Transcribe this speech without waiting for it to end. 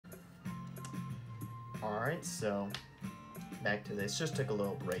Alright, so back to this. Just took a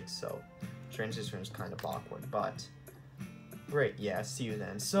little break, so transition was kind of awkward, but great, yeah, see you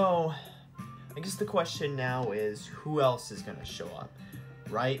then. So, I guess the question now is, who else is gonna show up,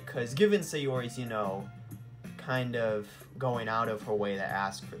 right? Because given Sayori's, you know, kind of going out of her way to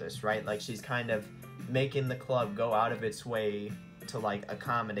ask for this, right? Like, she's kind of making the club go out of its way to, like,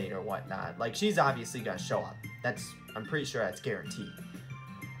 accommodate or whatnot. Like, she's obviously gonna show up. I'm pretty sure that's guaranteed.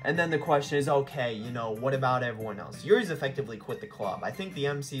 And then the question is, okay, you know, what about everyone else? Yuri's effectively quit the club. I think the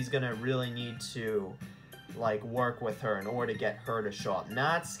MC is gonna really need to, like, work with her in order to get her to show up.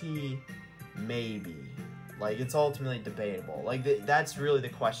 Natsuki, maybe. Like, it's ultimately debatable. Like, that's really the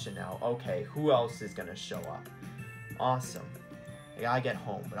question now. Okay, who else is gonna show up? Awesome. I gotta get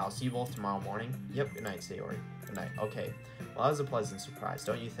home, but I'll see you both tomorrow morning. Yep, good night, Sayori. Good night. Okay. Well, that was a pleasant surprise,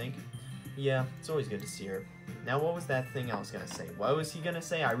 don't you think? Yeah, it's always good to see her. Now, what was that thing I was gonna say? What was he gonna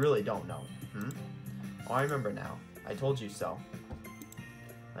say? I really don't know. Oh, I remember now. I told you so.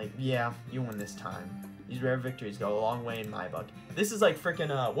 Like, yeah, you win this time. These rare victories go a long way in my book. This is like freaking,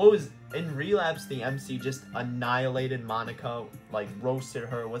 what was, in Relapse, the MC just annihilated Monica, like, roasted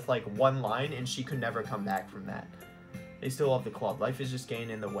her with, like, one line, and she could never come back from that. They still love the club. Life is just getting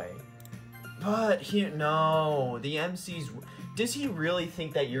in the way. But, no, the MC's, does he really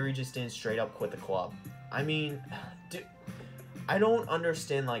think that Yuri just didn't straight up quit the club? I mean, I don't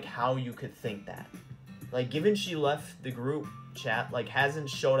understand, like, how you could think that. Like, given she left the group chat, like, hasn't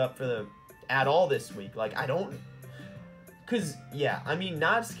showed up for at all this week, like, I don't, because, yeah, I mean,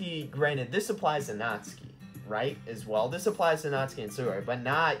 Natsuki, granted, this applies to Natsuki, right, as well. This applies to Natsuki and Sayori, but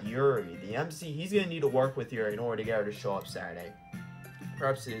not Yuri. The MC, he's going to need to work with Yuri in order to get her to show up Saturday.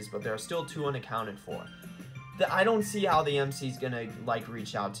 Perhaps it is, but there are still 2 unaccounted for. I don't see how the MC's gonna, like,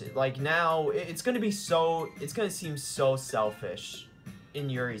 reach out to, like, now, it's gonna seem so selfish in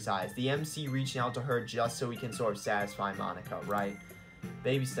Yuri's eyes. The MC reaching out to her just so he can sort of satisfy Monica, right?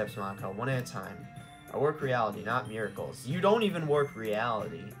 Baby steps, Monica, one at a time. I work reality, not miracles. You don't even work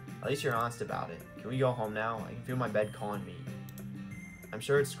reality. At least you're honest about it. Can we go home now? I can feel my bed calling me. I'm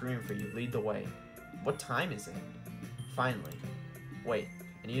sure it's screaming for you. Lead the way. What time is it? Finally. Wait,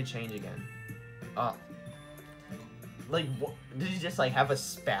 I need to change again. Like, what, did you just, like, have a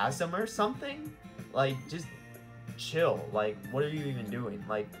spasm or something? Like, just chill. Like, what are you even doing?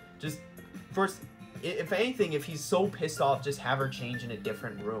 Like, just, first, if anything, if he's so pissed off, just have her change in a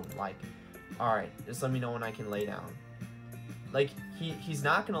different room. Like, alright, just let me know when I can lay down. Like, he's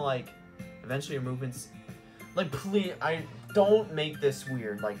not gonna, like, eventually your movements, like, please, don't make this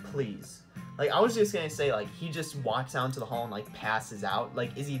weird, like, please. Like, I was just gonna say, like, he just walks out into the hall and, like, passes out.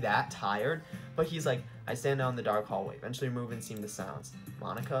 Like, is he that tired? But he's like, I stand down in the dark hallway. Eventually movements seem to sounds.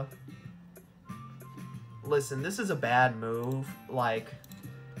 Monica? Listen, this is a bad move. Like,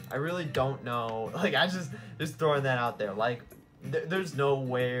 I really don't know. Like, I just throwing that out there. Like, there's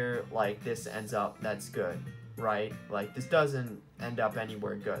nowhere, like, this ends up that's good, right? Like, this doesn't end up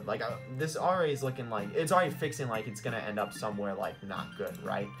anywhere good. Like, this already is looking like, it's already fixing like it's gonna end up somewhere, like, not good,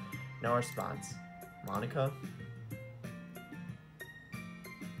 right? No response. Monica?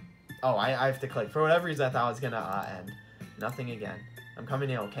 Oh, I have to click. For whatever reason, I thought it was gonna end. Nothing again. I'm coming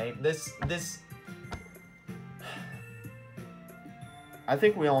in, okay? This... I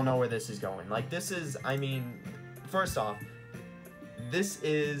think we all know where this is going. Like, this is... I mean, first off, this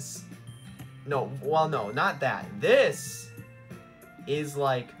is... No, well, no, not that. This is,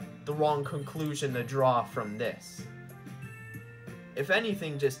 like, the wrong conclusion to draw from this. If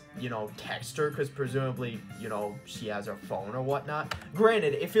anything, just, you know, text her, because presumably, you know, she has her phone or whatnot.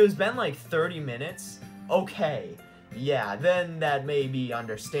 Granted, if it was been like 30 minutes, okay, yeah, then that may be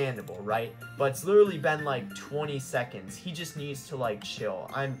understandable, right? But it's literally been like 20 seconds. He just needs to, like,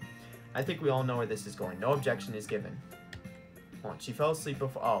 chill. I think we all know where this is going. No objection is given. Hold on, she fell asleep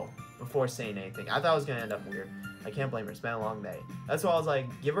before saying anything. I thought it was gonna end up weird. I can't blame her, it's been a long day. That's why I was like,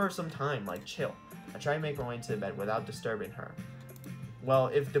 give her some time, like, chill. I try to make my way into the bed without disturbing her. Well,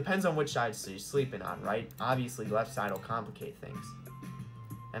 it depends on which side she's sleeping on, right? Obviously, left side will complicate things.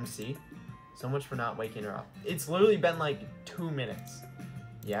 MC? So much for not waking her up. It's literally been like 2 minutes.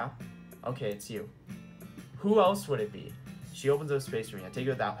 Yeah? Okay, it's you. Who else would it be? She opens up space for me. I take it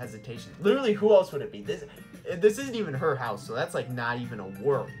without hesitation. Literally, who else would it be? This isn't even her house, so that's like not even a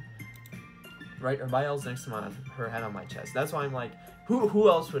worry. Right? Her Bile's next to her head on my chest. That's why I'm like, who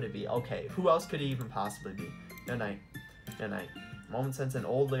else would it be? Okay, who else could it even possibly be? Good night. Good night. Moment sends an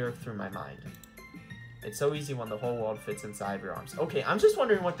old lyric through my mind. It's so easy when the whole world fits inside of your arms. Okay, I'm just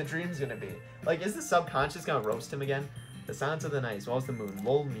wondering what the dream's gonna be. Like, is the subconscious gonna roast him again? The silence of the night as well as the moon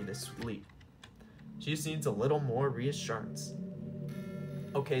lulled me to sleep. She just needs a little more reassurance.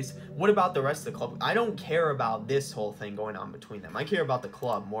 Okay, so what about the rest of the club? I don't care about this whole thing going on between them. I care about the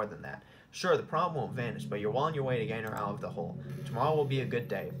club more than that. Sure, the problem won't vanish, but you're well on your way to getting her out of the hole. Tomorrow will be a good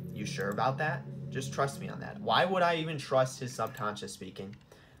day. You sure about that? Just trust me on that. Why would I even trust his subconscious speaking?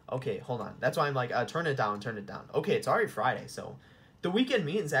 Okay, hold on. That's why I'm like, turn it down, turn it down. Okay, it's already Friday, so the weekend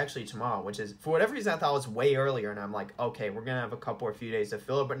meeting's actually tomorrow, which is, for whatever reason, I thought it was way earlier, and I'm like, okay, we're going to have a couple or few days to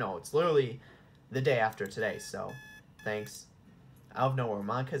fill it, but no, it's literally the day after today, so thanks. Out of nowhere,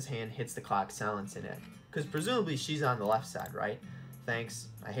 Monica's hand hits the clock, silencing it. Because presumably she's on the left side, right? Thanks.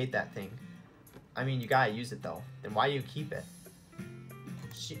 I hate that thing. I mean, you gotta use it, though. Then why do you keep it?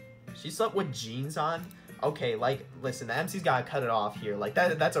 She slept with jeans on? Okay, like, listen, the MC's gotta cut it off here. Like,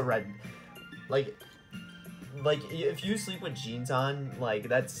 that's a red... Like, if you sleep with jeans on, like,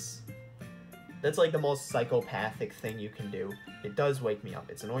 that's like the most psychopathic thing you can do. It does wake me up.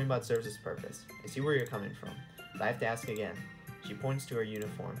 It's annoying, but it serves its purpose. I see where you're coming from. But I have to ask again. She points to her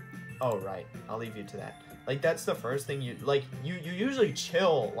uniform. Oh, right. I'll leave you to that. Like, that's the first thing you... Like, you usually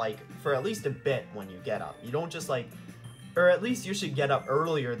chill, like, for at least a bit when you get up. You don't just, like... Or at least you should get up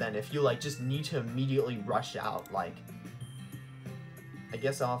earlier than if you, like, just need to immediately rush out. Like, I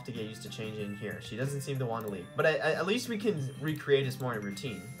guess I'll have to get used to changing here. She doesn't seem to want to leave. But at least we can recreate his morning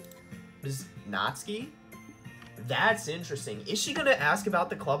routine. Is Natsuki? That's interesting. Is she gonna ask about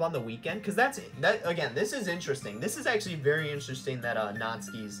the club on the weekend? Because that again, this is interesting. This is actually very interesting that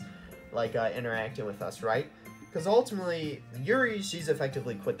Natsuki's like interacting with us, right? Because ultimately, Yuri, she's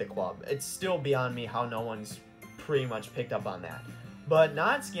effectively quit the club. It's still beyond me how no one's pretty much picked up on that. But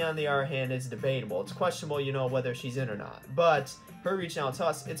Natsuki, on the other hand, is debatable. It's questionable, you know, whether she's in or not. But her reaching out to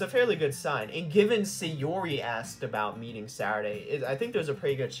us, it's a fairly good sign. And given Sayori asked about meeting Saturday, I think there's a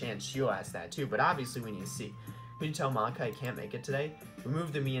pretty good chance she'll ask that too. But obviously, we need to see. Could you tell Monica I can't make it today? We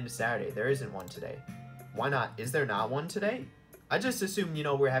moved the meeting to Saturday. There isn't one today. Why not? Is there not one today? I just assumed, you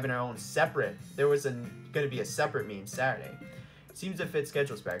know, we're having our own separate. There was going to be a separate meeting Saturday. Seems to fit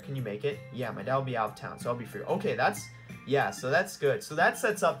schedule's better. Can you make it? Yeah, my dad will be out of town, so I'll be free. Okay, yeah, so that's good. So that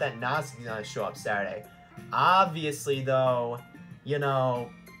sets up that Natsuki's going to show up Saturday. Obviously, though, you know...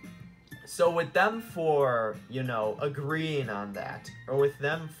 So with them for, you know, agreeing on that, or with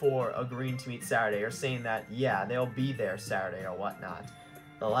them for agreeing to meet Saturday, or saying that, yeah, they'll be there Saturday or whatnot,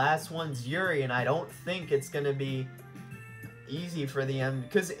 the last one's Yuri, and I don't think it's going to be easy for the MC,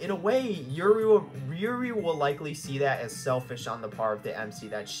 because in a way, Yuri will likely see that as selfish on the part of the MC,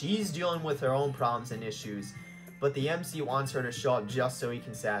 that she's dealing with her own problems and issues, but the MC wants her to show up just so he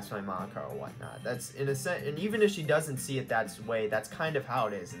can satisfy Monica or whatnot. That's, in a sense, and even if she doesn't see it that way, that's kind of how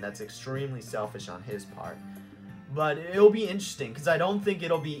it is, and that's extremely selfish on his part. But it'll be interesting, because I don't think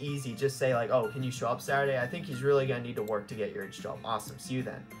it'll be easy. Just say, like, oh, can you show up Saturday? I think he's really going to need to work to get your show up. Awesome, see you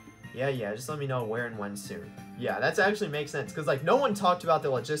then. Yeah, just let me know where and when soon. Yeah, that actually makes sense, because, like, no one talked about the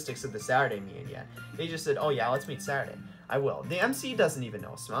logistics of the Saturday meeting yet. They just said, oh, yeah, let's meet Saturday. I will. The MC doesn't even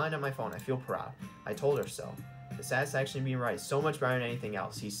know. Smiling at my phone, I feel proud. I told her so. The satisfaction of being right, so much better than anything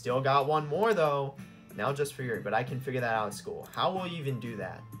else. He's still got one more, though. Now just for Yuri, but I can figure that out at school. How will you even do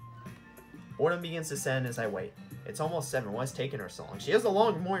that? Boredom begins to set in as I wait. It's almost 7. What's taking her so long? She has a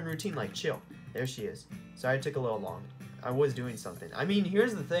long morning routine, like, chill. There she is. Sorry it took a little long. I was doing something. I mean,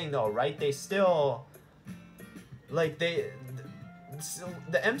 here's the thing, though, right? They still... Like, the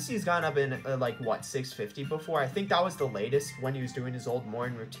MC's gone up in, like, what, 6:50 before? I think that was the latest when he was doing his old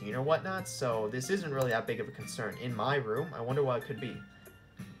morning routine or whatnot, so this isn't really that big of a concern. In my room, I wonder what it could be.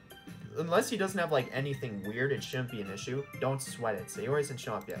 Unless he doesn't have, like, anything weird, it shouldn't be an issue. Don't sweat it. Sayori hasn't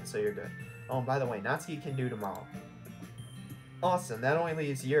shown up yet, so you're good. Oh, and by the way, Natsuki can do tomorrow. Awesome, that only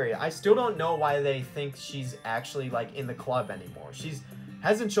leaves Yuri. I still don't know why they think she's actually, like, in the club anymore. She's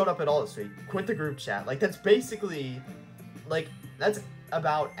hasn't showed up at all this week. Quit the group chat. Like, that's basically, like... That's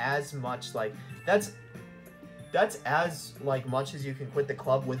about as much, like, that's as, like, much as you can quit the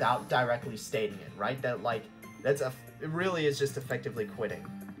club without directly stating it, right? That, like, it really is just effectively quitting.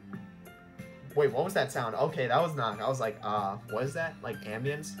 Wait, what was that sound? Okay, that was knock. I was like, what is that? Like,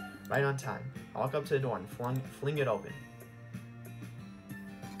 ambience? Right on time. I walk up to the door and fling it open.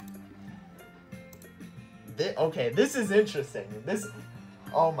 Okay, this is interesting.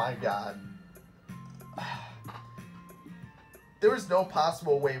 Oh my god. There was no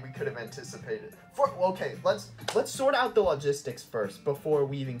possible way we could have anticipated. Okay, let's sort out the logistics first before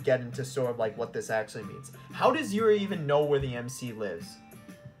we even get into sort of like what this actually means. How does Yuri even know where the MC lives?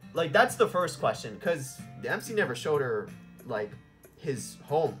 Like, that's the first question, because the MC never showed her, like, his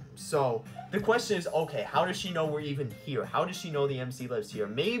home. So the question is, okay, how does she know we're even here? How does she know the MC lives here?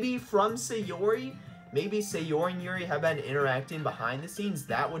 Maybe from Sayori? Maybe Sayori and Yuri have been interacting behind the scenes?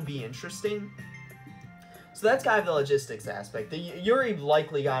 That would be interesting. So that's kind of the logistics aspect. The Yuri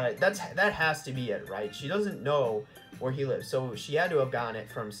likely got it. That has to be it, right? She doesn't know where he lives, so she had to have gotten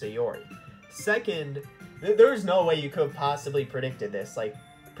it from Sayori. Second, there's no way you could have possibly predicted this. Like,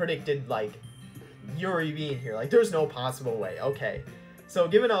 Yuri being here. Like, there's no possible way. Okay. So,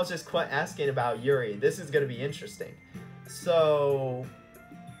 given I was just asking about Yuri, this is going to be interesting. So,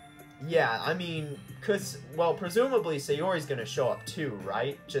 yeah, I mean, because, well, presumably Sayori's going to show up too,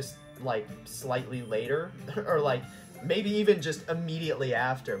 right? Just, like, slightly later. Or, like, maybe even just immediately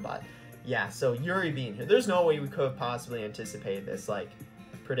after. But, yeah, so Yuri being here. There's no way we could have possibly anticipated this, like,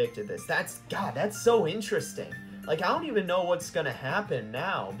 predicted this. God, that's so interesting. Like, I don't even know what's going to happen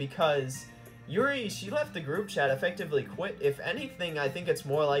now, because Yuri, she left the group chat, effectively quit. If anything, I think it's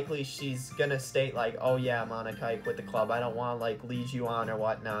more likely she's gonna state, like, oh yeah, Monica, I quit the club. I don't want to, like, lead you on or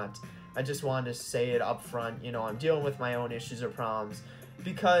whatnot. I just wanted to say it up front. You know, I'm dealing with my own issues or problems.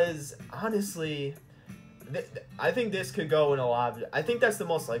 Because, honestly, I think this could go in a lot of... I think that's the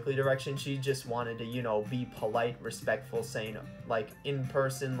most likely direction. She just wanted to, you know, be polite, respectful, saying, like, in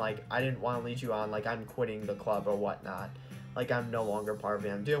person, like, I didn't want to lead you on, like, I'm quitting the club or whatnot. Like, I'm no longer part of it.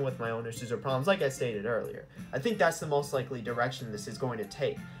 I'm dealing with my own issues or problems, like I stated earlier. I think that's the most likely direction this is going to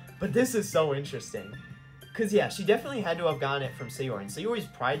take. But this is so interesting. Because, yeah, she definitely had to have gotten it from Sayori. And Sayori's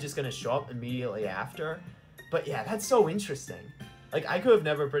probably just going to show up immediately after. But, yeah, that's so interesting. Like, I could have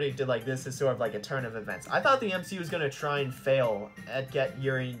never predicted, like, this is sort of like a turn of events. I thought the MC was going to try and fail at get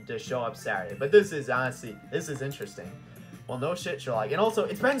Yuri to show up Saturday. But this is, honestly, this is interesting. Well, no shit, Sherlock. And also,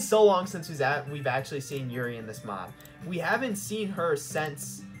 it's been so long since we've actually seen Yuri in this mod. We haven't seen her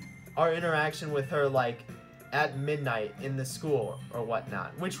since our interaction with her, like, at midnight in the school or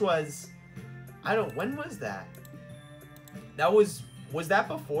whatnot. Which was, when was that? Was that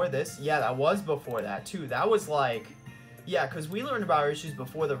before this? Yeah, that was before that, too. That was, like, yeah, because we learned about her issues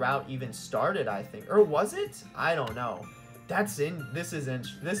before the route even started, I think. Or was it? I don't know. This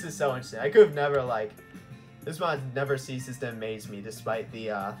is so interesting. I could have never, like... This mod never ceases to amaze me, despite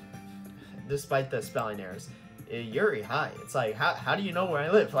the spelling errors. Yuri, hi. It's like, how do you know where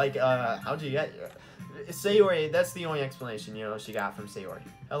I live? Like, how'd you get here? Sayori, that's the only explanation, you know, she got from Sayori.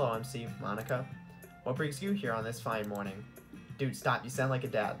 Hello, MC, Monica. What brings you here on this fine morning? Dude, stop. You sound like a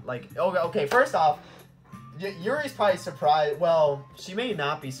dad. Like, okay, first off, Yuri's probably surprised. Well, she may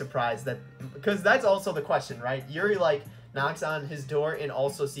not be surprised that, because that's also the question, right? Yuri, like, knocks on his door and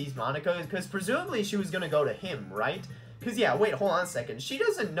also sees Monica, because presumably she was going to go to him, right? Because, yeah, wait, hold on a second. She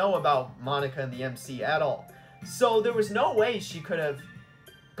doesn't know about Monica and the MC at all. So there was no way she could have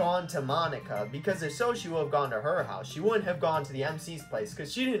gone to Monica, because if so, she would have gone to her house. She wouldn't have gone to the MC's place,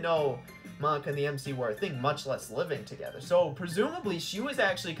 because she didn't know Monica and the MC were a thing, much less living together. So presumably she was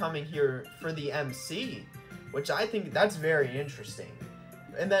actually coming here for the MC, which I think that's very interesting.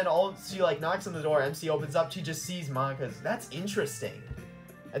 And then she, like, knocks on the door, MC opens up, she just sees Monica's. That's interesting.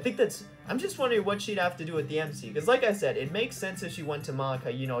 I think I'm just wondering what she'd have to do with the MC. Because, like I said, it makes sense if she went to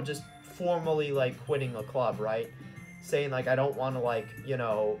Monica, you know, just formally, like, quitting the club, right? Saying, like, I don't want to, like, you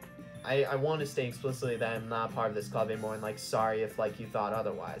know, I want to stay explicitly that I'm not part of this club anymore, and, like, sorry if, like, you thought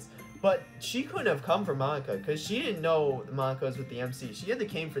otherwise. But she couldn't have come for Monica, because she didn't know Monica was with the MC. She had to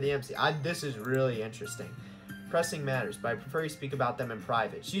came for the MC. This is really interesting. Pressing matters, but I prefer you speak about them in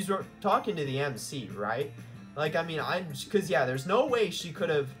private. She's talking to the MC, right? Like, I mean, because, yeah, there's no way she could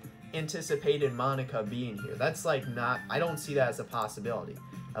have anticipated Monica being here. That's, like, I don't see that as a possibility.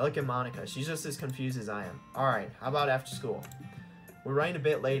 I look at Monica. She's just as confused as I am. Alright, how about after school? We're running a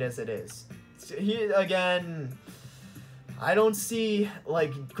bit late as it is. Again, I don't see,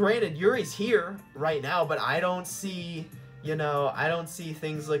 like, granted, Yuri's here right now, but I don't see... You know, I don't see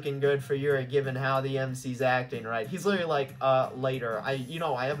things looking good for Yuri given how the MC's acting, right? He's literally like, later, I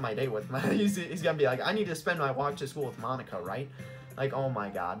have my date with Monica. He's gonna be like, I need to spend my walk to school with Monica, right? Like, oh my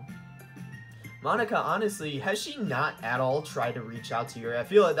god. Monica, honestly, has she not at all tried to reach out to Yuri? I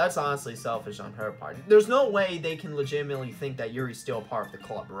feel like that's honestly selfish on her part. There's no way they can legitimately think that Yuri's still part of the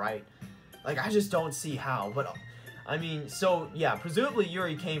club, right? Like, I just don't see how, but... I mean, so, yeah, presumably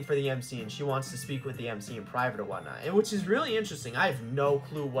Yuri came for the MC and she wants to speak with the MC in private or whatnot, and which is really interesting. I have no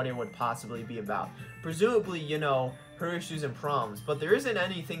clue what it would possibly be about. Presumably, you know, her issues and problems, but there isn't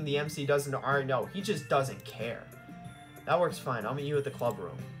anything the MC doesn't already know. He just doesn't care. That works fine. I'll meet you at the club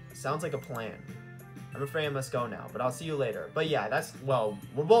room. Sounds like a plan. I'm afraid I must go now, but I'll see you later. But yeah, well,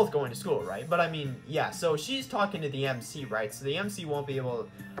 we're both going to school, right? But I mean, yeah, so she's talking to the MC, right? So the MC won't be able to,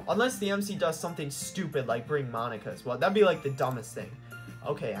 unless the MC does something stupid like bring Monica as well. That'd be like the dumbest thing.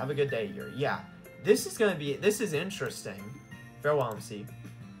 Okay, have a good day, Yuri. Yeah, this is interesting. Farewell, MC.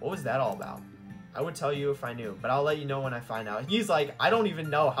 What was that all about? I would tell you if I knew, but I'll let you know when I find out. He's like, I don't even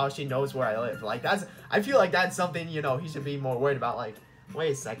know how she knows where I live. Like, I feel like that's something, you know, he should be more worried about. Like,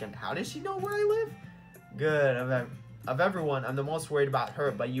 wait a second, how does she know where I live? Good. Of everyone, I'm the most worried about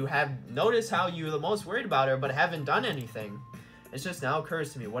her, but you have noticed how you're the most worried about her, but haven't done anything. It's just now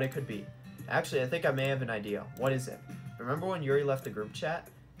occurs to me what it could be. Actually, I think I may have an idea. What is it? Remember when Yuri left the group chat?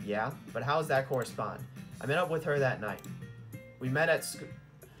 Yeah, but how does that correspond? I met up with her that night. We met at school.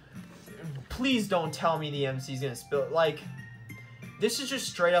 Please don't tell me the MC's gonna spill it. Like, this is just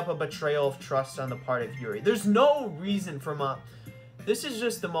straight up a betrayal of trust on the part of Yuri. There's no reason for this is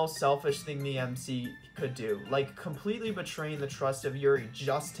just the most selfish thing the MC could do. Like, completely betraying the trust of Yuri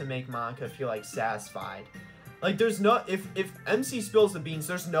just to make Monica feel, like, satisfied. Like, there's no... If MC spills the beans,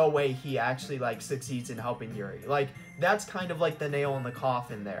 there's no way he actually, like, succeeds in helping Yuri. Like, that's kind of, like, the nail in the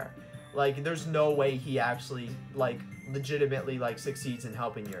coffin there. Like, there's no way he actually, like, legitimately, like, succeeds in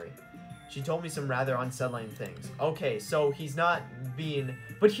helping Yuri. She told me some rather unsettling things. Okay, so he's not being...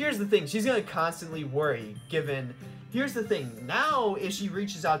 But here's the thing. She's gonna constantly worry, given... Here's the thing. Now, if she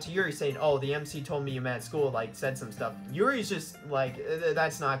reaches out to Yuri saying, oh, the MC told me you met at school, like, said some stuff, Yuri's just, like,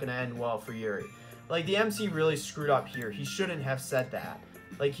 that's not gonna end well for Yuri. Like, the MC really screwed up here. He shouldn't have said that.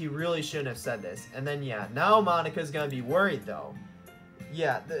 Like, he really shouldn't have said this. And then, yeah, now Monica's gonna be worried, though.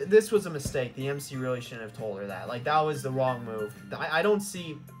 Yeah, this was a mistake. The MC really shouldn't have told her that. Like, that was the wrong move. I don't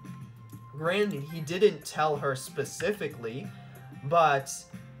see... Granted, he didn't tell her specifically, but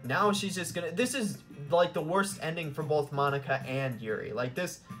now she's just gonna... This is, like, the worst ending for both Monica and Yuri. Like,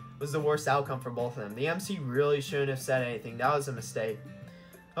 this was the worst outcome for both of them. The MC really shouldn't have said anything. That was a mistake.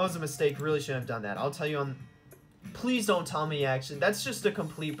 That was a mistake. Really shouldn't have done that. I'll tell you on... Please don't tell me, actually. That's just a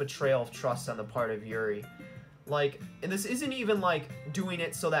complete betrayal of trust on the part of Yuri. Like, and this isn't even, like, doing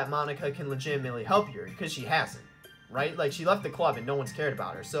it so that Monica can legitimately help Yuri, because she hasn't, right? Like, she left the club and no one's cared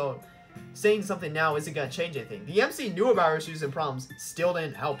about her, so saying something now isn't going to change anything. The MC knew about her issues and problems, still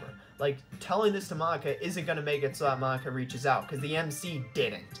didn't help her. Like, telling this to Monica isn't going to make it so that Monica reaches out, because the MC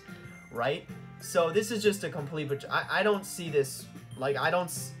didn't, right? So this is just a complete... I don't see this... Like, I don't...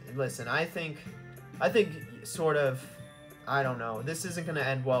 Listen, I think sort of... I don't know. This isn't going to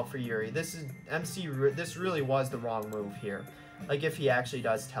end well for Yuri. This really was the wrong move here. Like, if he actually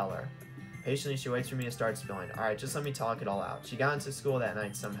does tell her. Patiently, she waits for me to start spilling. Alright, just let me talk it all out. She got into school that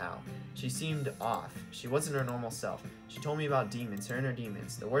night somehow. She seemed off. She wasn't her normal self. She told me about demons, her inner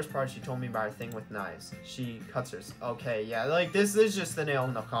demons. The worst part, she told me about her thing with knives. She cuts hers. Okay, yeah, like, this is just the nail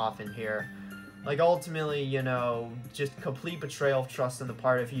in the coffin here. Like, ultimately, you know, just complete betrayal of trust on the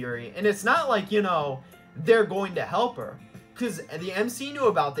part of Yuri. And it's not like, you know, they're going to help her. Because the MC knew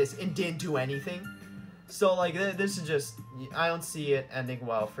about this and didn't do anything. So, like, this is just... I don't see it ending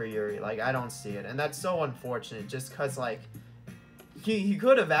well for Yuri. Like, I don't see it. And that's so unfortunate. Just because, like... He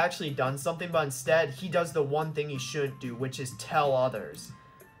could have actually done something, but instead, he does the one thing he shouldn't do, which is tell others.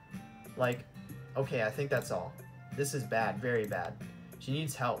 Like, okay, I think that's all. This is bad. Very bad. She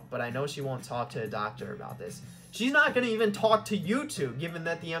needs help, but I know she won't talk to a doctor about this. She's not going to even talk to you two, given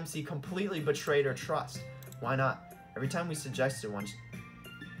that the MC completely betrayed her trust. Why not? Every time we suggested one...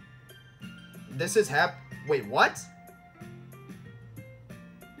 This has Wait, what?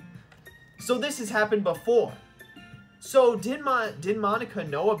 So this has happened before. So did Monica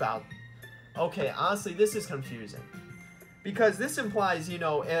know about... Okay, honestly, this is confusing. Because this implies, you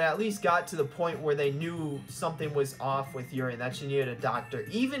know, it at least got to the point where they knew something was off with Yuri and that she needed a doctor.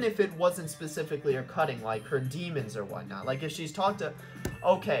 Even if it wasn't specifically her cutting, like her demons or whatnot. Like if she's talked to...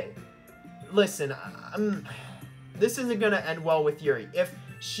 Okay, listen, this isn't going to end well with Yuri. If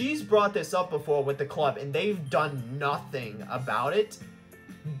she's brought this up before with the club and they've done nothing about it,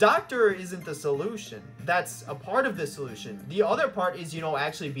 doctor isn't the solution. That's a part of the solution. The other part is, you know,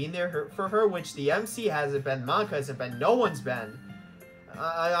 actually being there for her, which the MC hasn't been, Monica hasn't been, no one's been.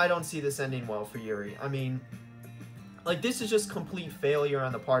 I don't see this ending well for Yuri. I mean, like, this is just complete failure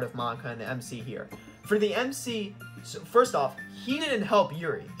on the part of Monica and the MC here. For the MC, so first off, he didn't help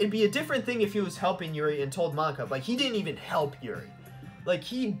Yuri. It'd be a different thing if he was helping Yuri and told Monica, but he didn't even help Yuri. Like,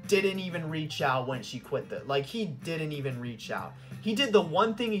 he didn't even reach out when she quit like, he didn't even reach out. He did the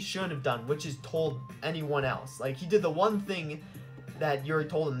one thing he shouldn't have done, which is told anyone else. Like, he did the one thing that Yuri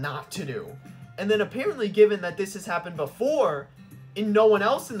told him not to do. And then apparently, given that this has happened before, and no one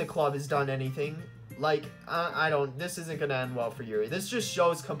else in the club has done anything, like, this isn't gonna end well for Yuri. This just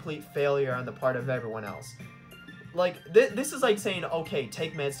shows complete failure on the part of everyone else. Like, this is like saying, okay,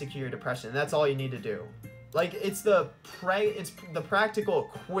 take meds to cure your depression. That's all you need to do. Like, it's the practical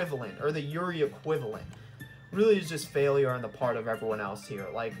equivalent, or the Yuri equivalent. really is just failure on the part of everyone else here.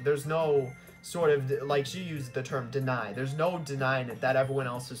 Like, there's no sort of, like, she used the term deny. There's no denying it that everyone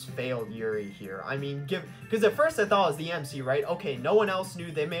else has failed Yuri here. I mean, because at first I thought it was the MC, right? Okay, no one else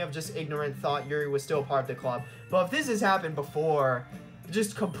knew. They may have just ignorant thought Yuri was still part of the club. But if this has happened before,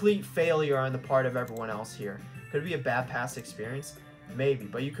 just complete failure on the part of everyone else here. Could it be a bad past experience? Maybe,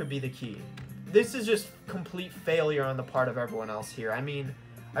 but you could be the key. This is just complete failure on the part of everyone else here. I mean,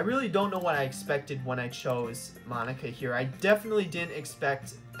 I really don't know what I expected when I chose Monica here. I definitely didn't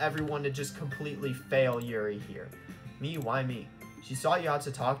expect everyone to just completely fail Yuri here. Me? Why me? She sought you out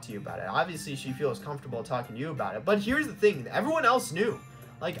to talk to you about it. Obviously, she feels comfortable talking to you about it. But here's the thing. Everyone else knew.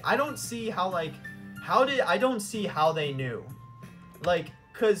 Like, I don't see how, like, I don't see how they knew. Like,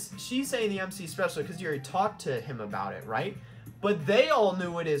 because she's saying the MC special because Yuri talked to him about it, right? But they all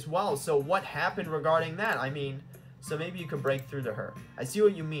knew it as well. So what happened regarding that? I mean, so maybe you can break through to her. I see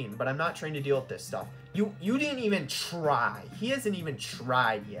what you mean, but I'm not trying to deal with this stuff. You didn't even try. He hasn't even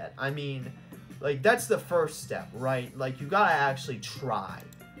tried yet. I mean, like, that's the first step, right? Like, you gotta actually try.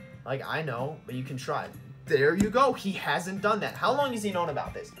 Like, I know, but you can try. There you go. He hasn't done that. How long has he known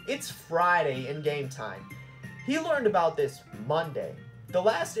about this? It's Friday in game time. He learned about this Monday. The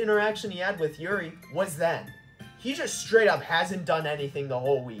last interaction he had with Yuri was then. He just straight up hasn't done anything the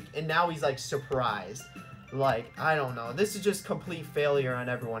whole week, and now he's, like, surprised. Like, I don't know. This is just complete failure on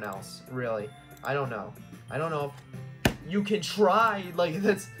everyone else, really. I don't know. I don't know if you can try. Like,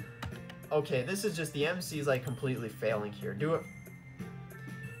 that's... Okay, this is just the MC's, like, completely failing here. Do it.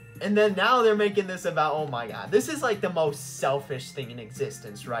 And then now they're making this about, oh my god. This is, like, the most selfish thing in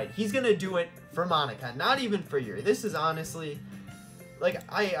existence, right? He's gonna do it for Monica, not even for Yuri. This is honestly... Like,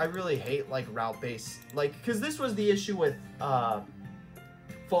 I really hate, like, route-based... Like, because this was the issue with,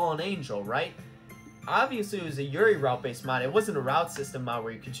 Fallen Angel, right? Obviously, it was a Yuri route-based mod. It wasn't a route system mod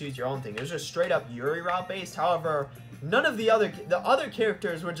where you could choose your own thing. It was just straight-up Yuri route-based. However, none of the other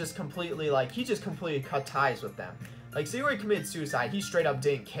characters were just completely, like, he just completely cut ties with them. Like, Sayori committed suicide. He straight-up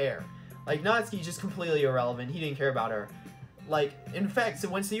didn't care. Like, Natsuki, just completely irrelevant. He didn't care about her. Like, in fact, so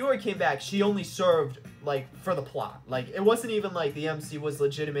when Sayori came back, she only served, like, for the plot. Like, it wasn't even like the MC was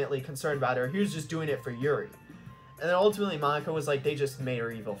legitimately concerned about her. He was just doing it for Yuri. And then ultimately, Monica was like, they just made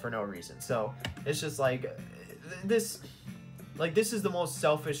her evil for no reason. So, it's just like, this is the most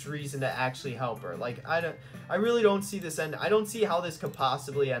selfish reason to actually help her. Like, I really don't see this end. I don't see how this could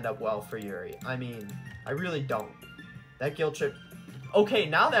possibly end up well for Yuri. I mean, I really don't. That guilt trip. Okay,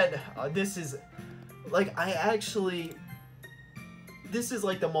 now that this is, like, this is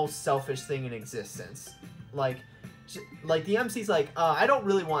like the most selfish thing in existence. Like the MC's like, I don't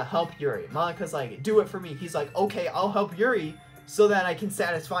really want to help Yuri. Monica's like, do it for me. He's like, okay, I'll help Yuri so that I can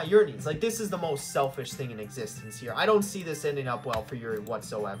satisfy your needs. Like, this is the most selfish thing in existence here. I don't see this ending up well for Yuri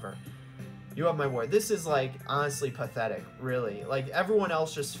whatsoever. You have my word. This is, like, honestly pathetic, really. Like, everyone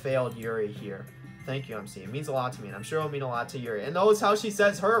else just failed Yuri here. Thank you, MC. It means a lot to me, and I'm sure it'll mean a lot to Yuri. And notice how she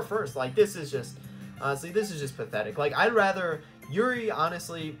says her first. Like, this is just, honestly, this is just pathetic. Like, I'd rather... Yuri,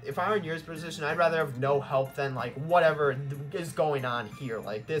 honestly, if I were in Yuri's position, I'd rather have no help than, like, whatever is going on here.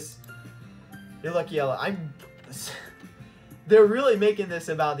 Like, this... You're lucky, Ella. They're really making this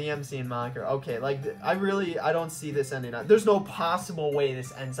about the MC and Monica. Okay, like, I don't see this ending up. There's no possible way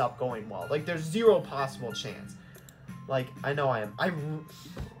this ends up going well. Like, there's zero possible chance. Like, I know I am.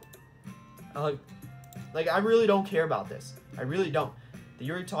 Like, I really don't care about this. I really don't. The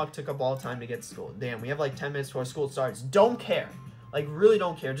Yuri talk took up all the time to get to school. Damn, we have like 10 minutes before school starts. Don't care. Like, really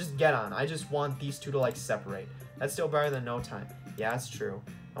don't care. Just get on. I just want these two to, like, separate. That's still better than no time. Yeah, that's true.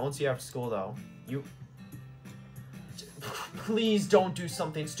 I won't see you after school, though. You... Please don't do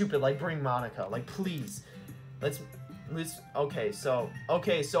something stupid like bring Monica. Like, please. Okay, so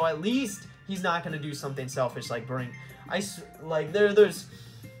at least he's not gonna do something selfish like bring...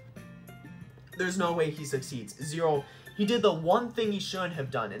 There's no way he succeeds. Zero... He did the one thing he shouldn't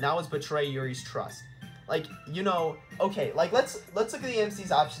have done, and that was betray Yuri's trust. Like, you know, okay, like, let's look at the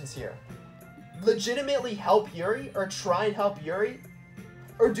MC's options here. Legitimately help Yuri, or try and help Yuri,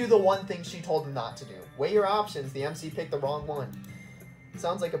 or do the one thing she told him not to do. Weigh your options. The MC picked the wrong one.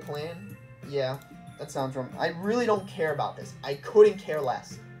 Sounds like a plan? Yeah, that sounds wrong. I really don't care about this. I couldn't care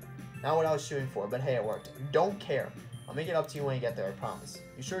less. Not what I was shooting for, but hey, it worked. Don't care. I'll make it up to you when you get there, I promise.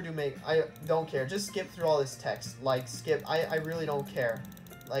 You sure do make... I don't care. Just skip through all this text. Like, skip. I really don't care.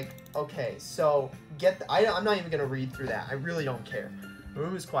 Like, okay, so... I'm not even going to read through that. I really don't care. The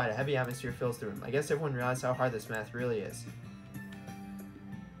room is quiet. A heavy atmosphere fills the room. I guess everyone realized how hard this math really is.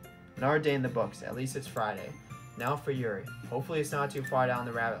 Another day in the books. At least it's Friday. Now for Yuri. Hopefully it's not too far down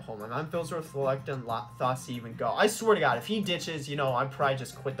the rabbit hole. My mind fills with reluctant thoughts to even go. I swear to God, if he ditches, you know, I'd probably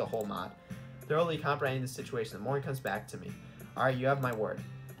just quit the whole mod. thoroughly comprehending the situation. The more he comes back to me. Alright, you have my word.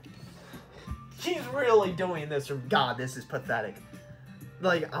 He's really doing this from God, this is pathetic.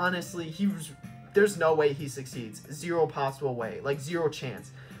 Like, honestly, there's no way he succeeds. Zero possible way. Like, zero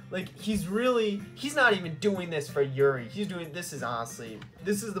chance. Like, he's not even doing this for Yuri. This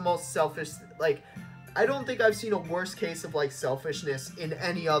is the most selfish, like, I don't think I've seen a worse case of, like, selfishness in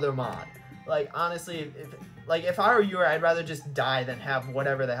any other mod. Like, honestly, if I were Yuri, I'd rather just die than have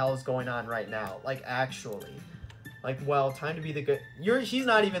whatever the hell is going on right now. Like, actually. Like, well, time to be the good... He's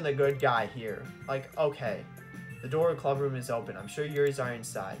not even the good guy here. Like, okay. The door of the club room is open. I'm sure Yuri's are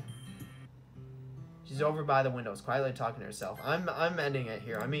inside. She's over by the windows, quietly talking to herself. I'm ending it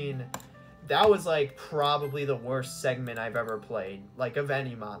here. I mean, that was, like, probably the worst segment I've ever played. Like, of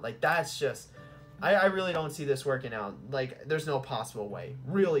any mod. Like, that's just... I really don't see this working out. Like, there's no possible way.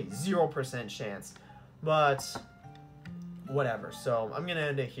 Really, 0% chance. But... whatever. So, I'm gonna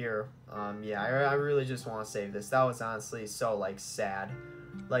end it here. Yeah, I really just want to save this. That was honestly so, like, sad.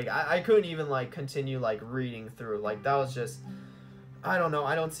 Like, I couldn't even, like, continue, like, reading through. Like, that was just... I don't know.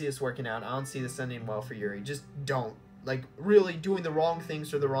 I don't see this working out. I don't see this ending well for Yuri. Just don't. Like, really doing the wrong things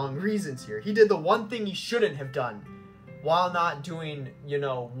for the wrong reasons here. He did the one thing he shouldn't have done while not doing, you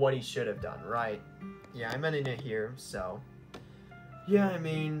know, what he should have done, right? Yeah, I'm ending it here, so... yeah, I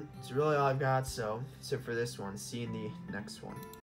mean, it's really all I've got, so for this one. See you in the next one.